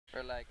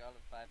for like all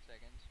of 5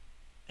 seconds.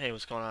 Hey,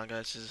 what's going on,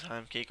 guys? This is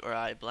Cake or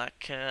I Black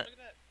Cat.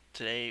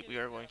 Today we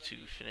are going to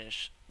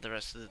finish the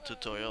rest of the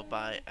tutorial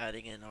by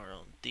adding in our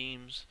own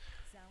themes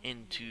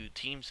into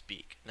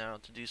Teamspeak. Now,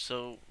 to do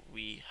so,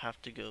 we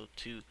have to go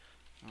to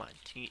my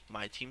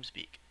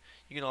Teamspeak.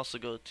 You can also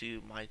go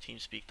to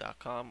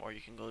myteamspeak.com, or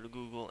you can go to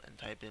Google and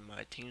type in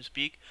my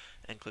Teamspeak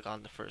and click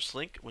on the first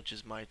link, which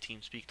is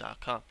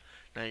myteamspeak.com.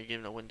 Now you're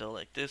given a window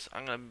like this.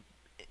 I'm gonna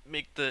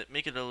make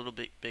it a little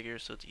bit bigger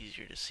so it's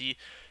easier to see.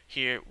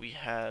 Here we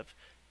have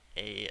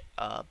a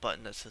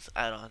button that says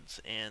add-ons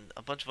and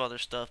a bunch of other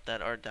stuff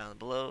that are down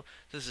below.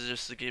 This is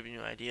just to give you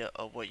an idea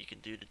of what you can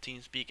do to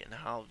TeamSpeak and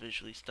how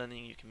visually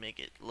stunning you can make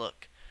it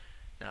look.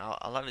 Now,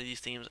 a lot of these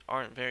themes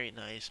aren't very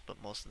nice,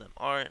 but most of them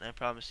are, and I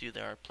promise you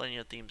there are plenty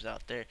of themes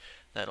out there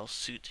that'll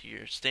suit to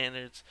your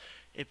standards.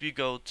 If you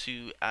go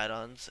to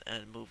add-ons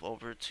and move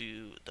over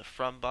to the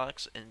from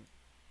box and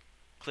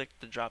click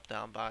the drop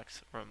down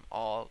box from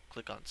all,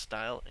 click on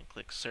style and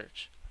click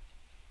search.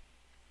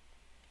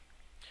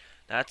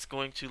 That's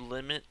going to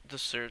limit the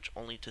search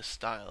only to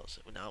styles.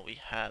 Now we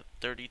have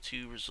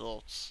 32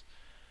 results.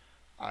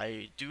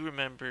 I do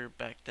remember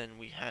back then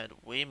we had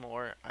way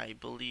more. I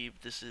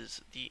believe this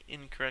is the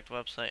incorrect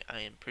website.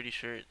 I am pretty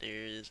sure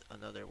there is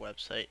another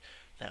website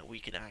that we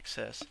can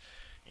access.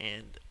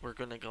 And we're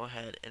going to go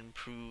ahead and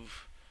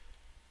prove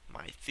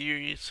my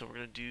theory. So we're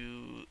going to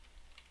do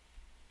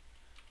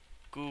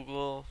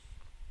Google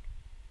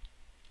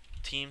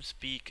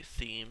Teamspeak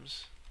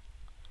themes.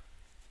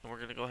 And we're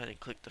going to go ahead and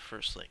click the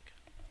first link.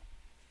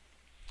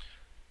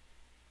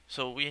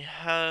 So we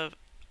have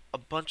a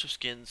bunch of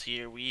skins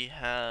here. We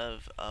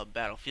have a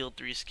Battlefield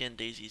 3 skin,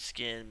 Daisy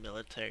skin,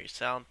 military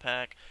sound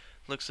pack.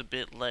 Looks a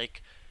bit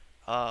like,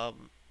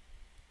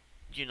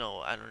 you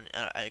know,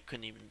 I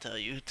couldn't even tell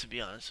you to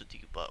be honest with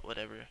you, but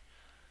whatever.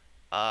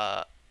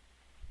 Uh,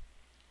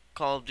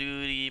 Call of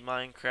Duty,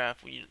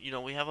 Minecraft.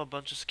 We have a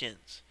bunch of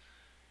skins.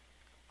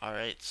 All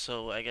right,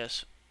 so I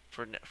guess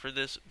for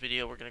this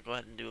video we're gonna go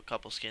ahead and do a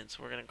couple skins.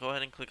 So we're gonna go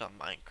ahead and click on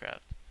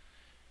Minecraft.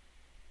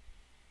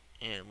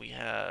 And we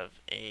have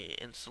a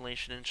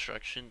installation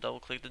instruction. Double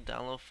click the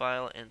download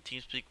file and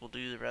Teamspeak will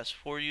do the rest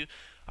for you.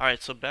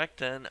 Alright, so back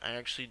then I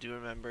actually do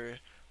remember,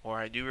 or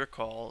I do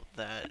recall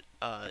that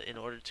in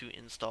order to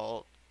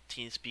install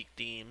Teamspeak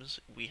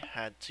themes we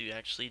had to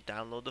actually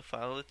download the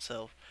file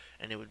itself,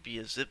 and it would be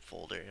a zip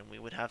folder, and we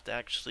would have to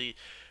actually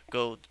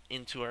go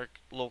into our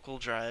local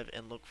drive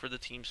and look for the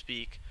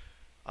Teamspeak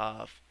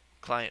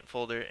client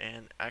folder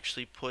and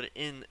actually put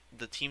in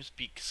the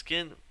Teamspeak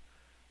skin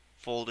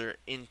folder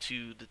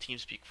into the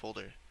TeamSpeak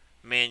folder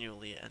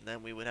manually, and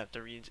then we would have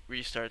to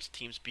restart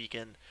TeamSpeak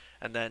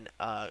and then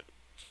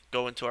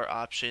go into our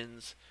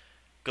options,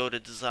 go to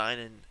design,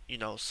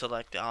 and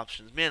select the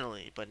options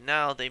manually. But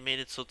now they made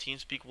it so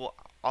TeamSpeak will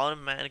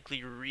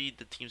automatically read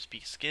the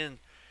TeamSpeak skin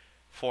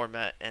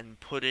format and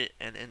put it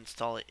and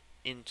install it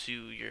into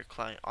your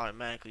client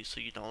automatically, so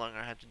you no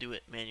longer have to do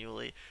it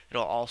manually.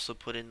 It'll also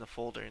put in the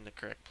folder in the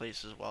correct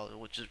place as well,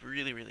 which is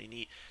really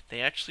neat.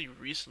 They actually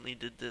recently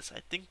did this,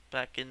 I think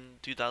back in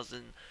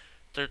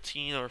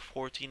 2013 or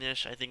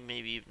 14ish, I think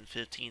maybe even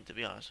 15 to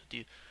be honest with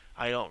you.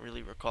 I don't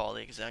really recall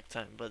the exact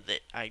time, but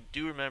I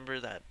do remember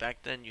that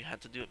back then you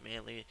had to do it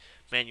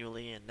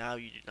manually, and now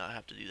you do not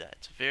have to do that.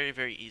 It's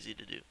very easy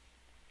to do.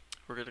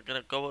 We're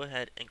gonna go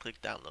ahead and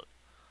click download.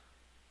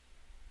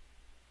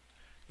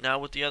 Now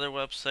with the other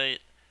website,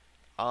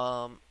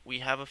 we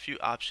have a few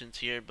options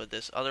here, but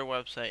this other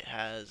website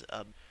has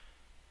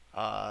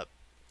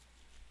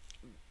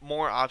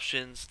more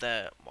options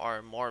that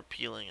are more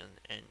appealing,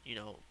 and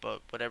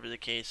but whatever the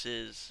case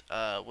is,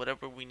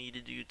 whatever we need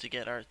to do to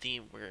get our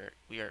theme,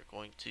 we are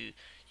going to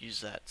use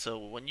that. So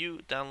when you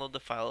download the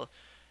file,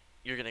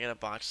 you're gonna get a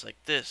box like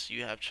this.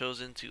 You have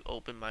chosen to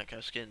open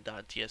Minecraft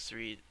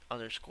skin.ts3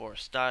 underscore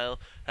style.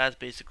 That's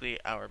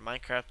basically our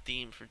Minecraft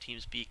theme for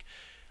TeamSpeak.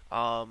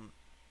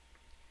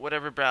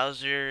 Whatever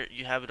browser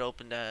you have it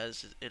opened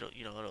as,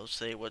 it'll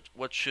say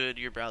what should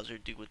your browser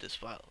do with this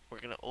file. We're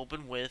gonna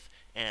open with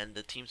and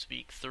the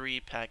TeamSpeak 3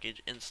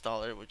 package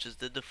installer, which is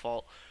the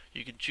default.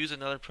 You can choose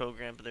another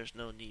program, but there's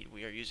no need.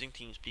 We are using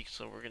TeamSpeak,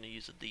 so we're gonna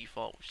use the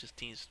default, which is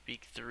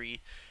TeamSpeak 3,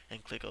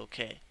 and click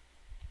OK.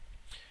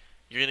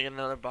 You're gonna get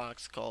another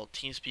box called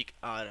TeamSpeak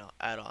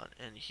add-on,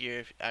 and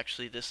here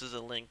actually this is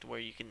a link where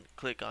you can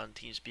click on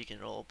TeamSpeak and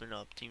it'll open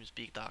up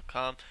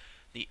teamspeak.com,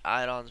 the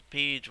add-ons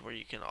page, where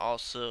you can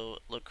also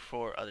look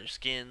for other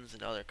skins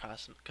and other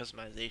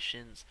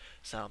customizations,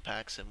 sound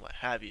packs, and what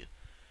have you.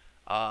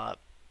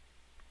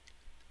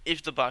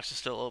 If the box is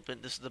still open,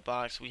 this is the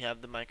box. We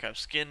have the Minecraft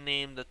skin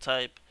name, the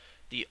type,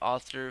 the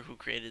author who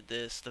created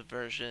this, the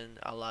version.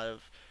 A lot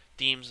of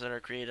themes that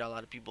are created, a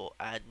lot of people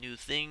add new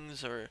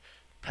things or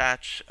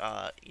patch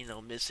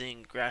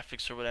missing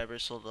graphics or whatever,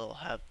 so they'll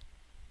have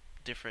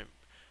different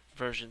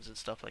versions and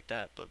stuff like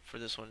that. But for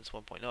this one, it's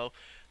 1.0.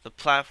 The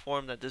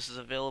platform that this is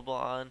available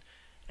on,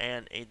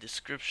 and a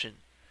description.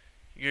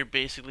 You're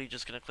basically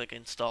just gonna click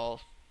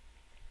install,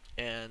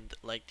 And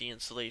like the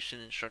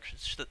installation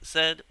instructions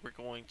said, we're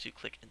going to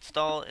click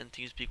install and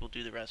Teamspeak will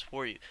do the rest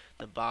for you.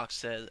 The box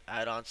says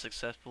add-on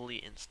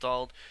successfully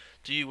installed.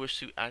 Do you wish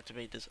to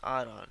activate this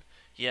add-on?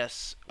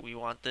 Yes, we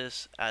want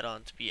this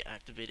add-on to be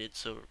activated,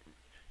 so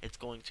it's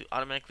going to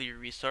automatically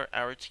restart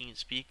our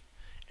Teamspeak,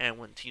 and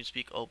when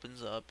Teamspeak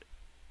opens up,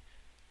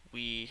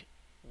 we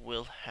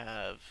will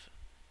have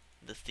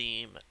the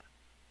theme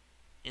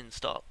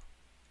installed.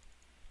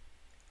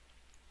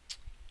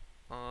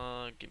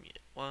 Give me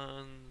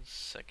 1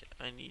 second.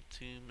 I need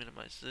to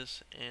minimize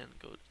this and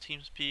go to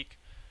Teamspeak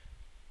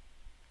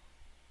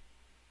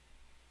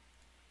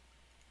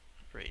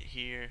right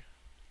here.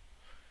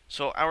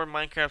 So our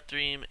Minecraft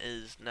theme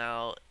is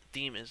now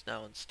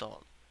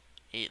installed.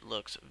 It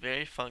looks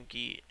very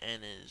funky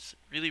and is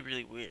really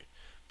weird.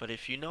 But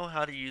if you know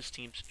how to use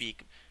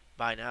Teamspeak,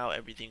 by now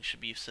everything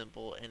should be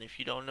simple. And if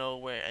you don't know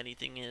where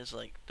anything is,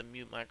 like the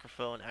mute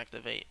microphone,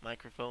 activate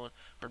microphone,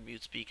 or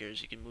mute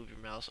speakers, you can move your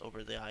mouse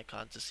over the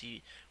icon to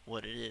see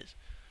what it is.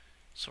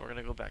 So we're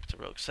gonna go back to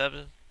Rogue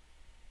 7.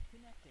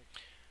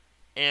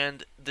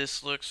 And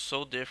this looks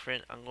so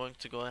different. I'm going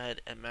to go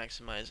ahead and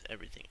maximize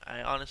everything.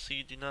 I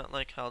honestly do not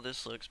like how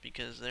this looks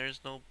because there's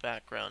no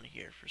background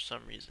here for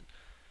some reason,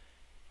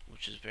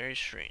 which is very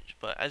strange.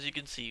 But as you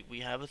can see,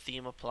 we have a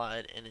theme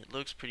applied and it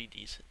looks pretty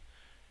decent.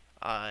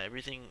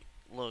 Everything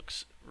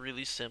looks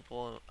really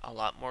simple, a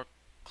lot more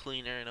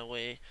cleaner in a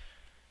way,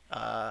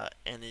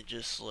 and it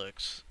just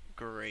looks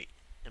great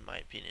in my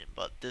opinion.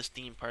 But this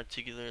theme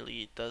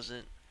particularly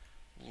doesn't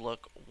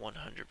look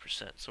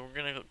 100%. So we're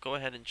gonna go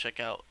ahead and check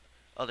out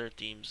other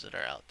themes that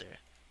are out there.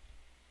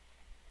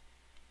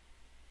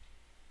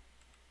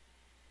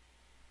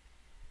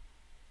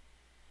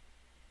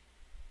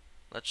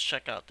 Let's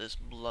check out this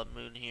Blood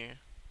Moon here.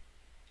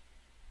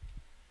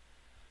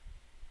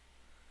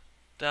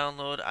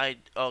 Download.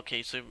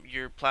 Okay, so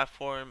your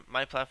platform,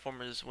 my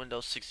platform is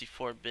Windows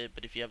 64-bit,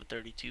 but if you have a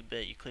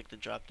 32-bit, you click the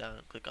drop down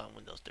and click on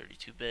Windows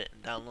 32-bit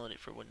and download it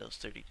for Windows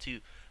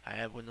 32. I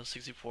have Windows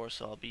 64,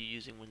 so I'll be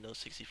using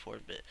Windows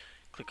 64-bit.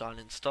 Click on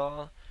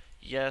install.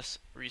 Yes,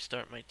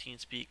 restart my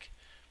Teamspeak.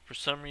 For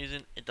some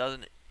reason, it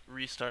doesn't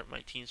restart my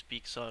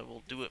Teamspeak, so I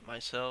will do it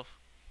myself.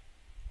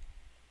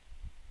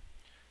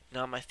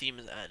 Now my theme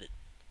is added,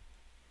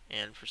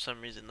 and for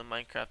some reason the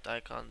Minecraft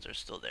icons are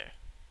still there.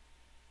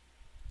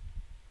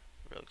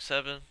 Rogue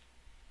 7.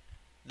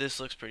 This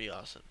looks pretty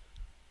awesome.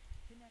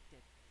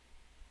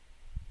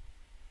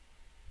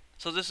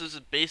 So this is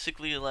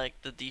basically like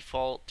the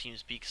default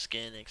Teamspeak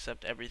skin,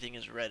 except everything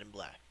is red and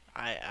black.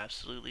 I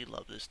absolutely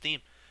love this theme.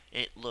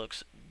 It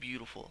looks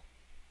beautiful.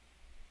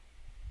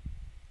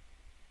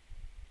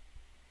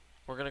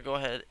 We're gonna go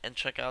ahead and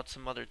check out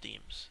some other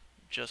themes,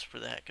 just for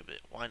the heck of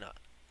it. Why not?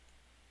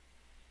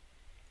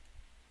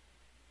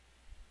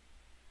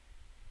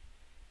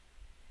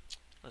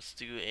 Let's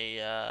do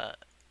a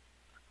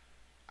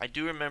I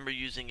do remember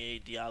using a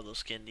Diablo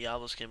skin.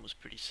 Diablo skin was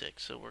pretty sick,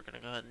 so we're gonna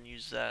go ahead and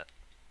use that.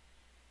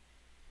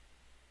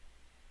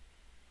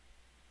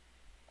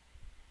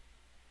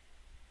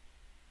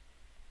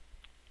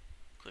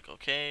 Click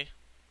OK.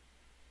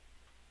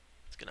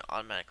 It's gonna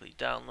automatically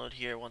download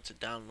here. Once it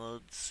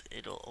downloads,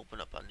 it'll open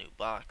up a new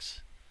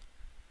box.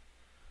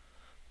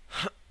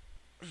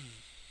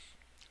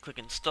 Click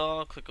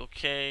install, click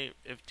OK.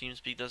 If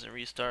Teamspeak doesn't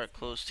restart,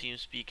 close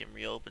Teamspeak and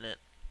reopen it.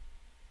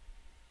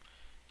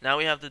 Now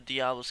we have the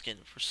Diablo skin.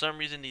 For some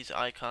reason these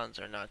icons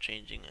are not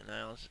changing, and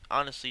I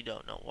honestly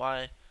don't know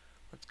why.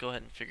 Let's go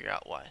ahead and figure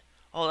out why.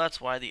 Oh, that's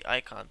why, the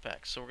icon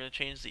pack. So we're going to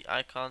change the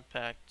icon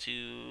pack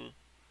to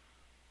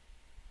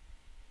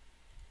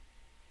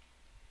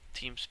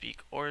Teamspeak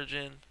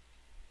Origin.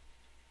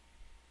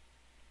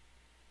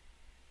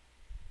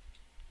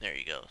 There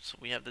you go. So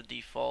we have the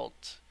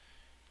default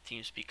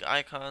Teamspeak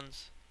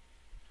icons.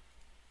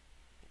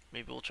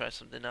 Maybe we'll try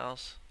something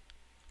else.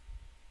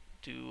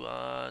 Do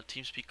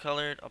Teamspeak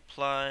colored,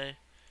 apply,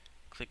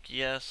 click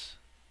yes.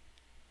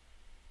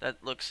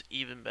 That looks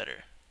even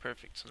better.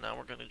 Perfect. So now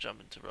we're going to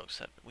jump into Rogue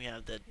 7. We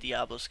have the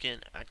Diablo skin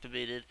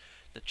activated.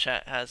 The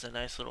chat has a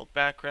nice little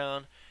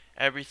background.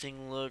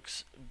 Everything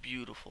looks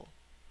beautiful.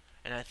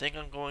 And I think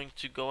I'm going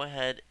to go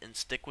ahead and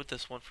stick with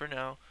this one for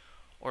now.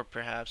 Or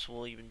perhaps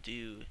we'll even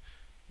do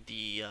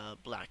the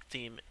black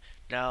theme.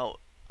 Now,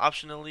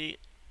 optionally,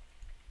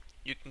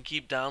 you can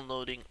keep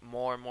downloading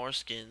more and more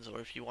skins. Or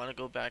if you want to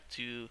go back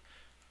to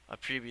a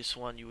previous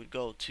one, you would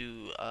go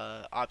to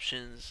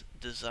options,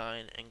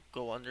 design, and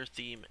go under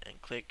theme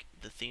and click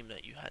the theme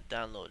that you had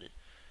downloaded.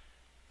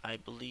 I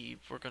believe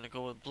we're going to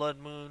go with Blood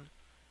Moon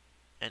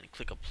and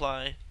click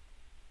apply.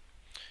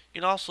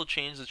 You can also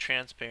change the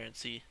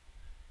transparency,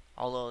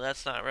 although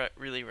that's not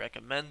really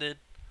recommended.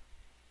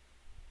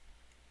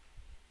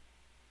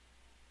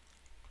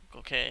 Click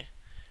OK.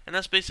 And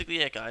that's basically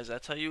it, guys.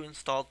 That's how you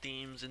install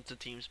themes into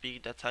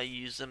Teamspeak. That's how you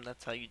use them.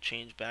 That's how you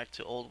change back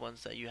to old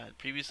ones that you had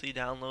previously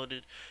downloaded.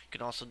 You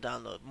can also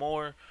download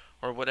more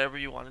or whatever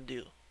you want to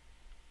do.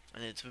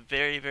 And it's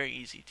very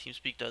easy.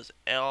 Teamspeak does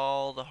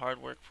all the hard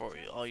work for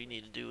you. All you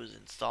need to do is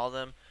install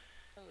them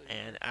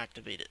and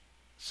activate it.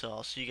 So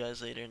I'll see you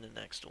guys later in the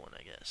next one,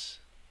 I guess.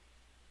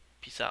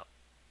 Peace out.